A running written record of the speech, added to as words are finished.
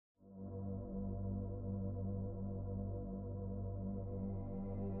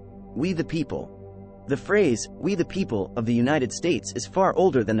We the people. The phrase, "we the people of the United States" is far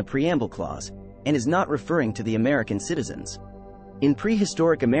older than the preamble clause, and is not referring to the American citizens. In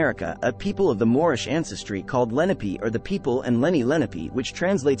prehistoric America, a people of the Moorish ancestry called Lenape or the people, and Lenni Lenape, which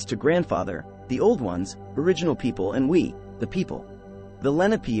translates to grandfather, the old ones, original people, and we, the people. The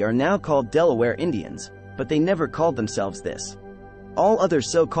Lenape are now called Delaware Indians, but they never called themselves this. All other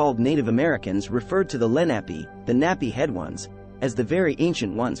so-called Native Americans referred to the Lenape, the nappy head ones, as the very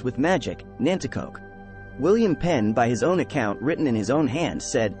ancient ones with magic, Nanticoke. William Penn, by his own account written in his own hand,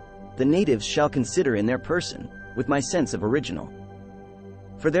 said, "The natives shall consider in their person, with my sense of original."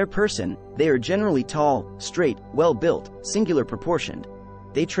 For their person, they are generally tall, straight, well-built, singular proportioned.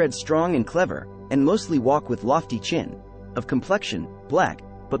 They tread strong and clever, and mostly walk with lofty chin. Of complexion, black,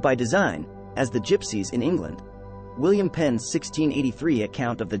 but by design, as the gypsies in England. William Penn's 1683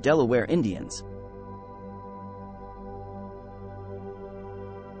 account of the Delaware Indians.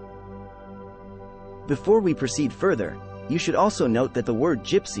 Before we proceed further, you should also note that the word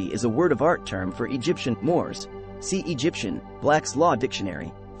gypsy is a word of art term for Egyptian Moors. See Egyptian, Black's Law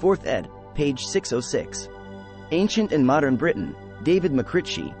Dictionary, 4th ed., page 606. Ancient and Modern Britain, David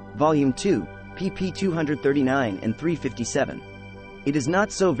McCritchie, Volume 2, pp. 239 and 357. It is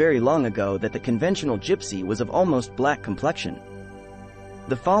not so very long ago that the conventional gypsy was of almost black complexion.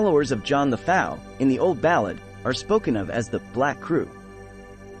 The followers of John the Fowl, in the old ballad, are spoken of as the Black Crew.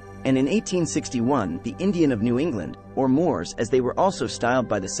 And in 1861, the Indian of New England, or Moors as they were also styled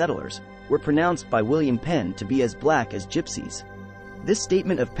by the settlers, were pronounced by William Penn to be as black as gypsies. This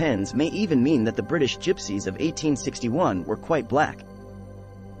statement of Penn's may even mean that the British gypsies of 1861 were quite black.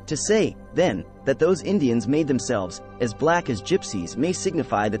 To say, then, that those Indians made themselves as black as gypsies may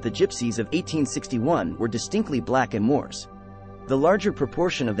signify that the gypsies of 1861 were distinctly black and Moors. The larger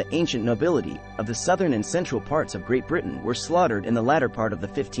proportion of the ancient nobility of the southern and central parts of Great Britain were slaughtered in the latter part of the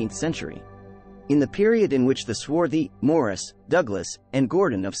 15th century. In the period in which the swarthy Morris, Douglas, and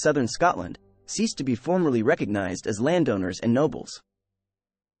Gordon of southern Scotland ceased to be formally recognized as landowners and nobles.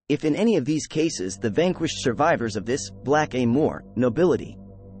 If in any of these cases the vanquished survivors of this black Moor nobility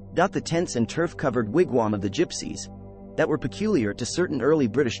the tents and turf-covered wigwam of the gypsies that were peculiar to certain early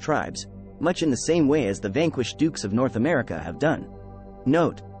British tribes, much in the same way as the vanquished dukes of North America have done.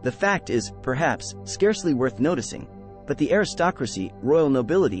 Note, the fact is, perhaps, scarcely worth noticing, but the aristocracy, royal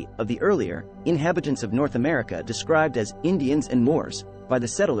nobility, of the earlier inhabitants of North America described as Indians and Moors by the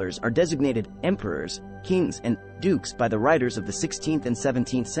settlers are designated emperors, kings, and dukes by the writers of the 16th and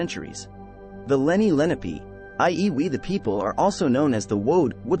 17th centuries. The Lenni Lenape, i.e. we the people, are also known as the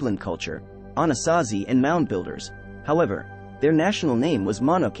Woad, woodland culture, Anasazi, and mound builders. However, their national name was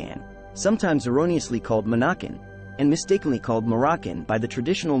Monocan, sometimes erroneously called Monacan, and mistakenly called Moroccan by the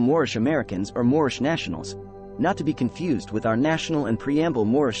traditional Moorish Americans or Moorish nationals, not to be confused with our national and preamble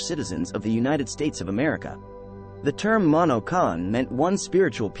Moorish citizens of the United States of America. The term Monocan meant one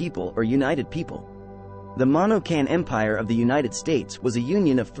spiritual people or united people. The Monocan Empire of the United States was a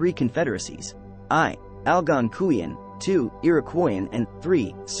union of 3 confederacies, I. Algonquian, 2. Iroquoian, and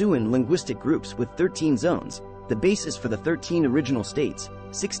 3. Siouan linguistic groups with 13 zones, the basis for the 13 original states,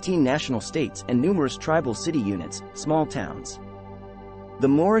 16 national states, and numerous tribal city units, small towns. The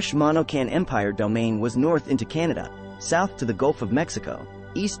Moorish Monocan Empire domain was north into Canada, south to the Gulf of Mexico,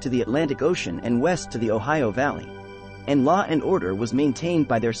 east to the Atlantic Ocean, and west to the Ohio Valley. And law and order was maintained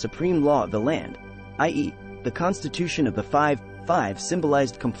by their supreme law of the land, i.e., the Constitution of the Five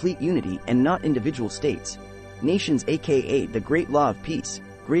symbolized complete unity and not individual states, nations, aka the Great Law of Peace,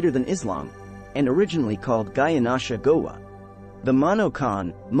 greater than Islam, and originally called Gaya-Nasha Gowa. The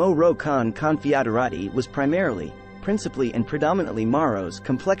Monocan, Mo-Ro-Can Confederati was principally and predominantly Maros,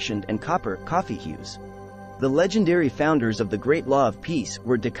 complexioned and copper, coffee hues. The legendary founders of the Great Law of Peace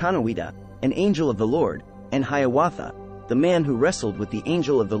were Decanawida, an angel of the Lord, and Hiawatha, the man who wrestled with the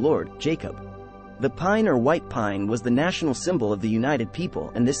angel of the Lord, Jacob. The pine or white pine was the national symbol of the United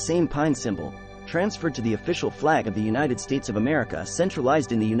People, and this same pine symbol, transferred to the official flag of the United States of America,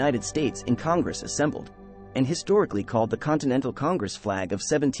 centralized in the United States in Congress assembled, and historically called the Continental Congress flag of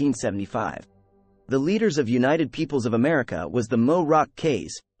 1775. The leaders of United Peoples of America was the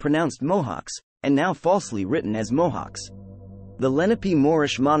Mo-Rock-Kays, pronounced Mohawks, and now falsely written as Mohawks. The Lenape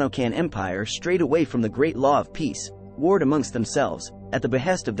Moorish Monocan Empire strayed away from the Great Law of Peace, warred amongst themselves, at the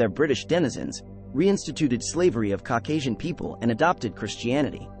behest of their British denizens, reinstituted slavery of Caucasian people, and adopted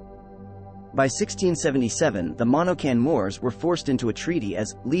Christianity. By 1677, the Monocan Moors were forced into a treaty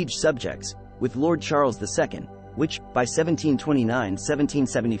as liege subjects with Lord Charles II, which, by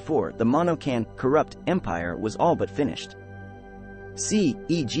 1729-1774, the Monocan corrupt empire was all but finished. See,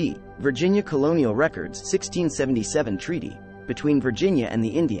 e.g., Virginia Colonial Records 1677 Treaty, between Virginia and the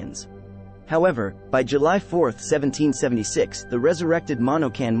Indians. However, by July 4, 1776, the resurrected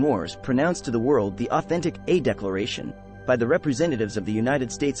Monocan Moors pronounced to the world the authentic A Declaration by the representatives of the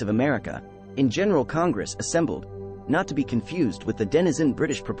United States of America in General Congress assembled, not to be confused with the denizen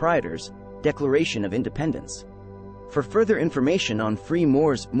British proprietors' Declaration of Independence. For further information on free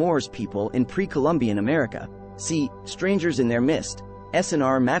Moors people in pre-Columbian America, see Strangers in Their Midst,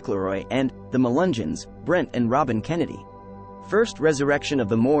 S.N.R. McElroy and The Melungeons, Brent and Robin Kennedy. First resurrection of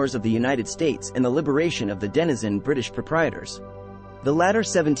the Moors of the United States and the liberation of the denizen British proprietors. The latter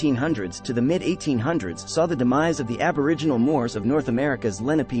 1700s to the mid-1800s saw the demise of the aboriginal Moors of North America's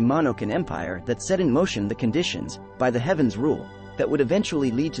Lenape-Monocan Empire that set in motion the conditions, by the heavens rule, that would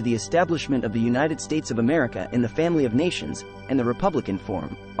eventually lead to the establishment of the United States of America in the family of nations and the Republican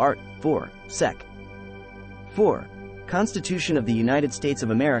form, Art. 4, Sec. 4. Constitution of the United States of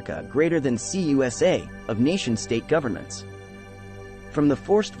America greater than CUSA, of nation-state governments. From the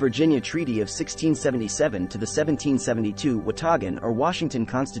forced Virginia Treaty of 1677 to the 1772 Wataugan or Washington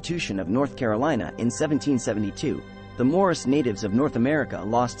Constitution of North Carolina in 1772, the Morris natives of North America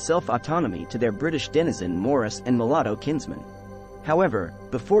lost self-autonomy to their British denizen Morris and mulatto kinsmen. However,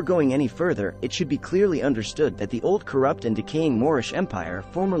 before going any further, it should be clearly understood that the old corrupt and decaying Moorish Empire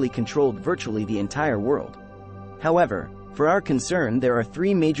formerly controlled virtually the entire world. However, for our concern there are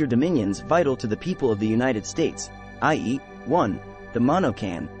three major dominions vital to the people of the United States, i.e., 1. the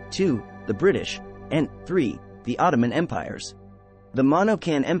Monocan, 2. the British, and 3. the Ottoman empires. The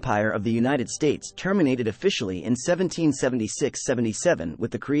Monocan Empire of the United States terminated officially in 1776-77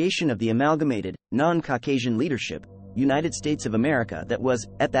 with the creation of the amalgamated, non-Caucasian leadership, United States of America that was,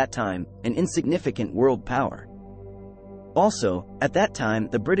 at that time, an insignificant world power. Also, at that time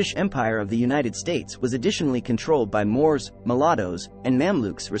the British Empire of the United States was additionally controlled by Moors, mulattoes, and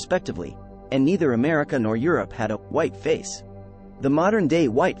Mamluks respectively, and neither America nor Europe had a white face. The modern-day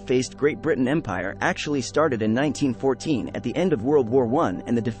white-faced Great Britain Empire actually started in 1914 at the end of World War I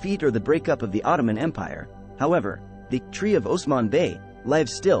and the defeat or the breakup of the Ottoman Empire. However, the Tree of Osman Bey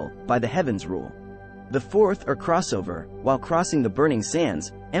lives still, by the heavens rule. The fourth, or crossover, while crossing the burning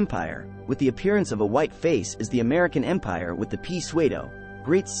sands, empire, with the appearance of a white face is the American Empire with the P. Pseudo,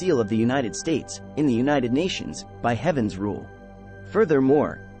 Great Seal of the United States, in the United Nations, by heavens rule.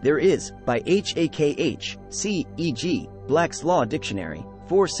 Furthermore, there is, by HAKH, C.E.G., Black's Law Dictionary,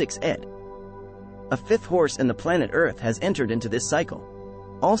 4-6 ed. A fifth horse and the planet Earth has entered into this cycle.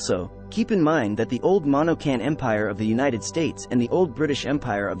 Also, keep in mind that the old Monocan Empire of the United States and the old British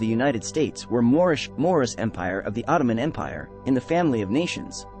Empire of the United States were Moorish Empire of the Ottoman Empire, in the family of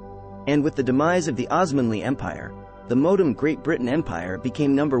nations. And with the demise of the Osmanli Empire, the modem Great Britain Empire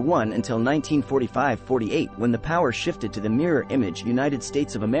became number one until 1945-48 when the power shifted to the mirror image United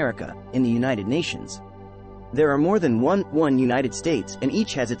States of America, in the United Nations. There are more than one United States and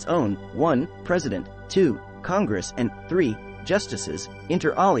each has its own 1. President, 2. Congress and 3. Justices,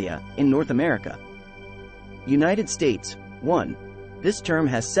 inter alia, in North America. United States, 1. This term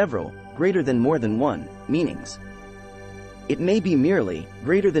has several, greater than more than one, meanings. It may be merely,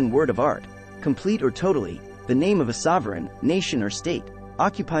 greater than word of art, complete or totally, the name of a sovereign, nation or state,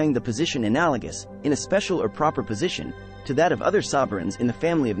 occupying the position analogous, in a special or proper position, to that of other sovereigns in the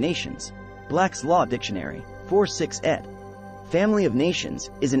family of nations. Black's Law Dictionary, 4-6 ed. Family of nations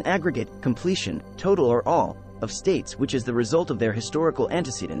is an aggregate, completion, total or all, of states which is the result of their historical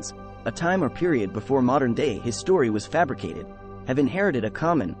antecedents, a time or period before modern-day history was fabricated, have inherited a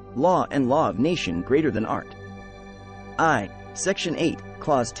common law and law of nation greater than art. I. Section 8,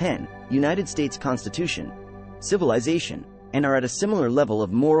 Clause 10, United States Constitution, civilization, and are at a similar level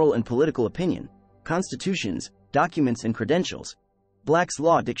of moral and political opinion, constitutions, documents and credentials. Black's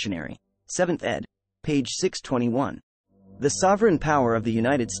Law Dictionary, 7th ed., page 621. The sovereign power of the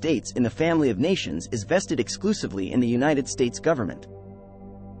United States in the family of nations is vested exclusively in the United States government.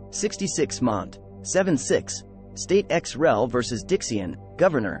 66 Mont. 7-6, State ex rel versus Dixion,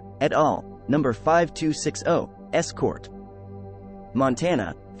 Governor, et al., number 5260, S. Court.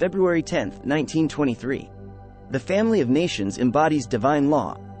 Montana, February 10, 1923. The family of nations embodies divine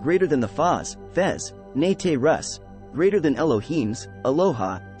law, greater than the Faz, Fez, Nate Rus, greater than Elohim's,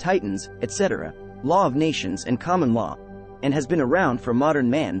 Aloha, Titans, etc., law of nations and common law, and has been around for modern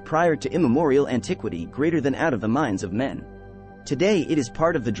man prior to immemorial antiquity greater than out of the minds of men. Today it is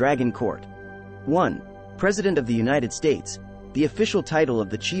part of the Dragon Court. 1. President of the United States, the official title of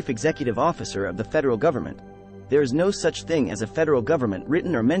the Chief Executive Officer of the federal government. There is no such thing as a federal government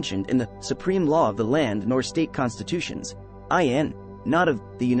written or mentioned in the supreme law of the land nor state constitutions, in, not of,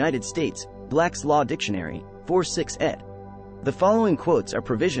 the United States, Black's Law Dictionary, 4-6 ed. The following quotes are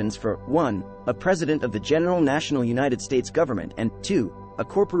provisions for 1. A President of the General National United States Government and 2. A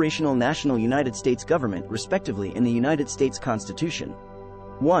Corporational National United States Government respectively in the United States Constitution.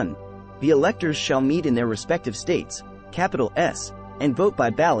 1. The electors shall meet in their respective states, capital S, and vote by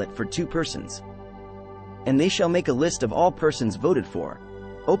ballot for 2 persons. And they shall make a list of all persons voted for,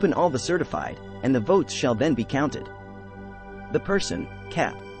 open all the certified, and the votes shall then be counted. The person,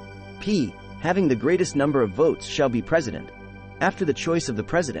 cap. P, having the greatest number of votes shall be president. After the choice of the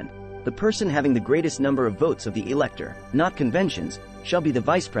president, the person having the greatest number of votes of the elector, not conventions, shall be the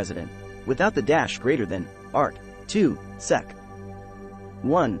vice president, without the dash greater than, art. 2, sec.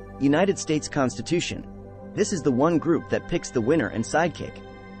 1. United States Constitution. This is the one group that picks the winner and sidekick.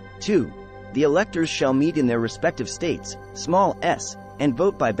 2. The electors shall meet in their respective states, small s, and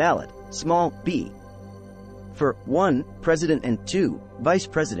vote by ballot, small b. For 1. President and 2. Vice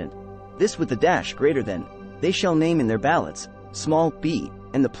president. This with the dash greater than, they shall name in their ballots, small b,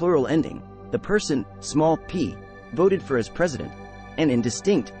 and the plural ending, the person, small p, voted for as president, and in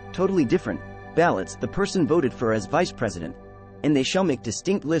distinct, totally different, ballots the person voted for as vice president, and they shall make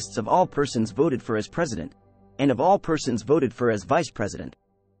distinct lists of all persons voted for as president, and of all persons voted for as vice president.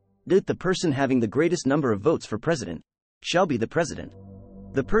 The person having the greatest number of votes for president shall be the president.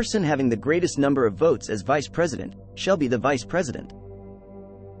 The person having the greatest number of votes as vice president shall be the vice president.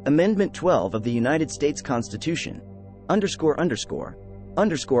 Amendment 12 of the United States Constitution. _____.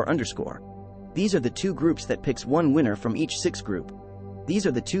 These are the 2 groups that picks one winner from each 6 group. These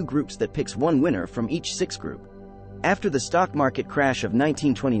are the 2 groups that picks one winner from each 6 group. After the stock market crash of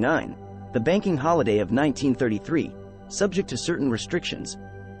 1929, the banking holiday of 1933, subject to certain restrictions,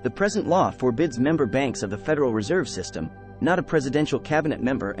 the present law forbids member banks of the Federal Reserve System, not a presidential cabinet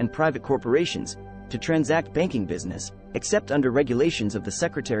member and private corporations, to transact banking business, except under regulations of the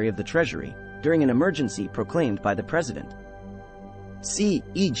Secretary of the Treasury, during an emergency proclaimed by the President. See,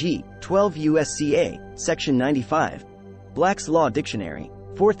 e.g., 12 U.S.C.A., Section 95, Black's Law Dictionary,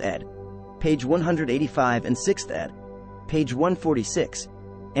 4th ed., page 185 and 6th ed., page 146,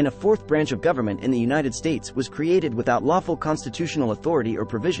 and a 4th branch of government in the United States was created without lawful constitutional authority or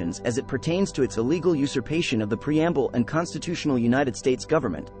provisions as it pertains to its illegal usurpation of the preamble and constitutional United States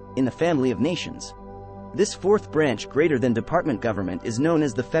government, in the family of nations. This 4th branch greater than department government is known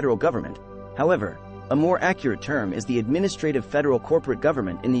as the federal government. However, a more accurate term is the administrative federal corporate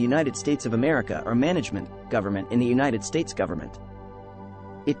government in the United States of America or management government in the United States government.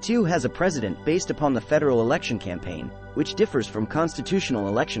 It too has a president based upon the federal election campaign, which differs from constitutional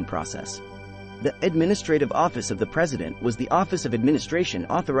election process. The administrative office of the president was the Office of Administration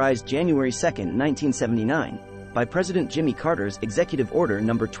authorized January 2, 1979, by President Jimmy Carter's Executive Order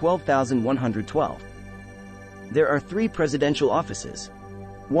No. 12112. There are 3 presidential offices.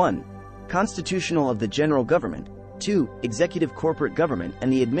 1. Constitutional of the General Government. 2. Executive Corporate Government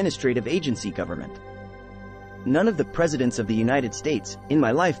and the Administrative Agency Government. None of the presidents of the United States, in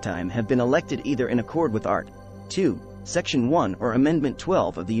my lifetime, have been elected either in accord with Art. 2. Section 1 or Amendment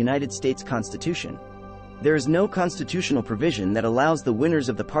 12 of the United States Constitution. There is no constitutional provision that allows the winners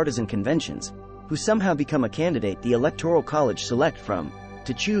of the partisan conventions, who somehow become a candidate the Electoral College select from,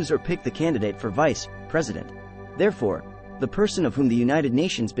 to choose or pick the candidate for vice president. Therefore, the person of whom the United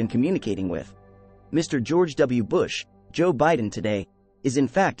Nations been communicating with, Mr. George W. Bush, Joe Biden today, is in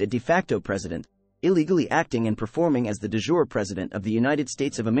fact a de facto president, illegally acting and performing as the de jure president of the United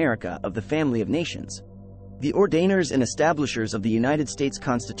States of America of the family of nations. The ordainers and establishers of the United States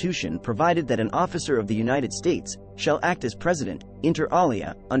Constitution provided that an officer of the United States shall act as president, inter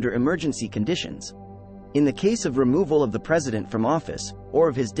alia, under emergency conditions. In the case of removal of the president from office, or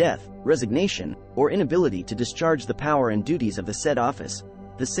of his death, resignation, or inability to discharge the power and duties of the said office,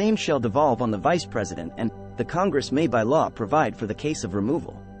 the same shall devolve on the vice president, and the Congress may by law provide for the case of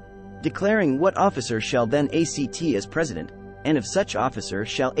removal, declaring what officer shall then act as president, and of such officer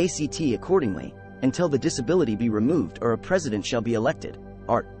shall act accordingly, until the disability be removed or a president shall be elected.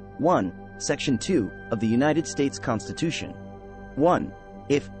 Art. 1, Section 2, of the United States Constitution. 1.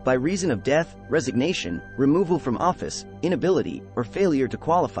 If, by reason of death, resignation, removal from office, inability, or failure to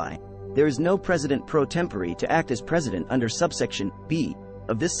qualify, there is no president pro tempore to act as president under subsection B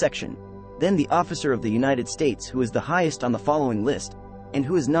of this section, then the officer of the United States who is the highest on the following list, and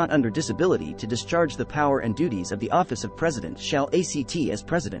who is not under disability to discharge the power and duties of the office of president shall act as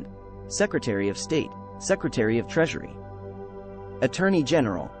president, Secretary of State, Secretary of Treasury, Attorney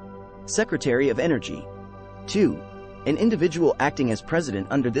General, Secretary of Energy. 2. An individual acting as president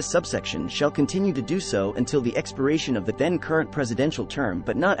under this subsection shall continue to do so until the expiration of the then current presidential term,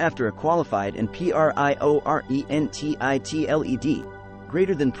 but not after a qualified and priorentitled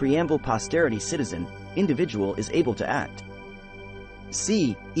greater than preamble posterity citizen individual is able to act.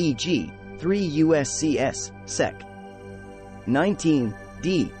 C. E.g. 3 USCS, Sec. 19,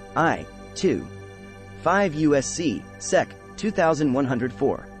 D. I. 2. 5 USC, Sec.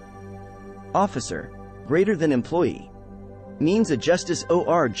 2104. Officer, greater than employee, means a Justice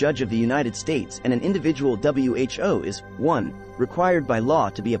or Judge of the United States, and an individual WHO is 1. Required by law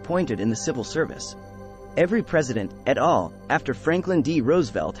to be appointed in the civil service. Every president, et al., after Franklin D.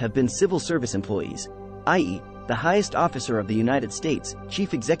 Roosevelt have been civil service employees, i.e., the highest officer of the United States,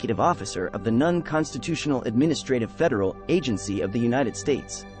 Chief Executive Officer of the non-constitutional administrative federal agency of the United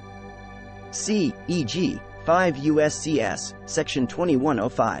States. C. E.g. 5 USCS, Section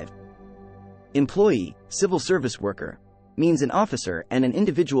 2105. Employee, civil service worker, means an officer and an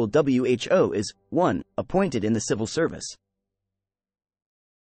individual WHO is 1. Appointed in the civil service.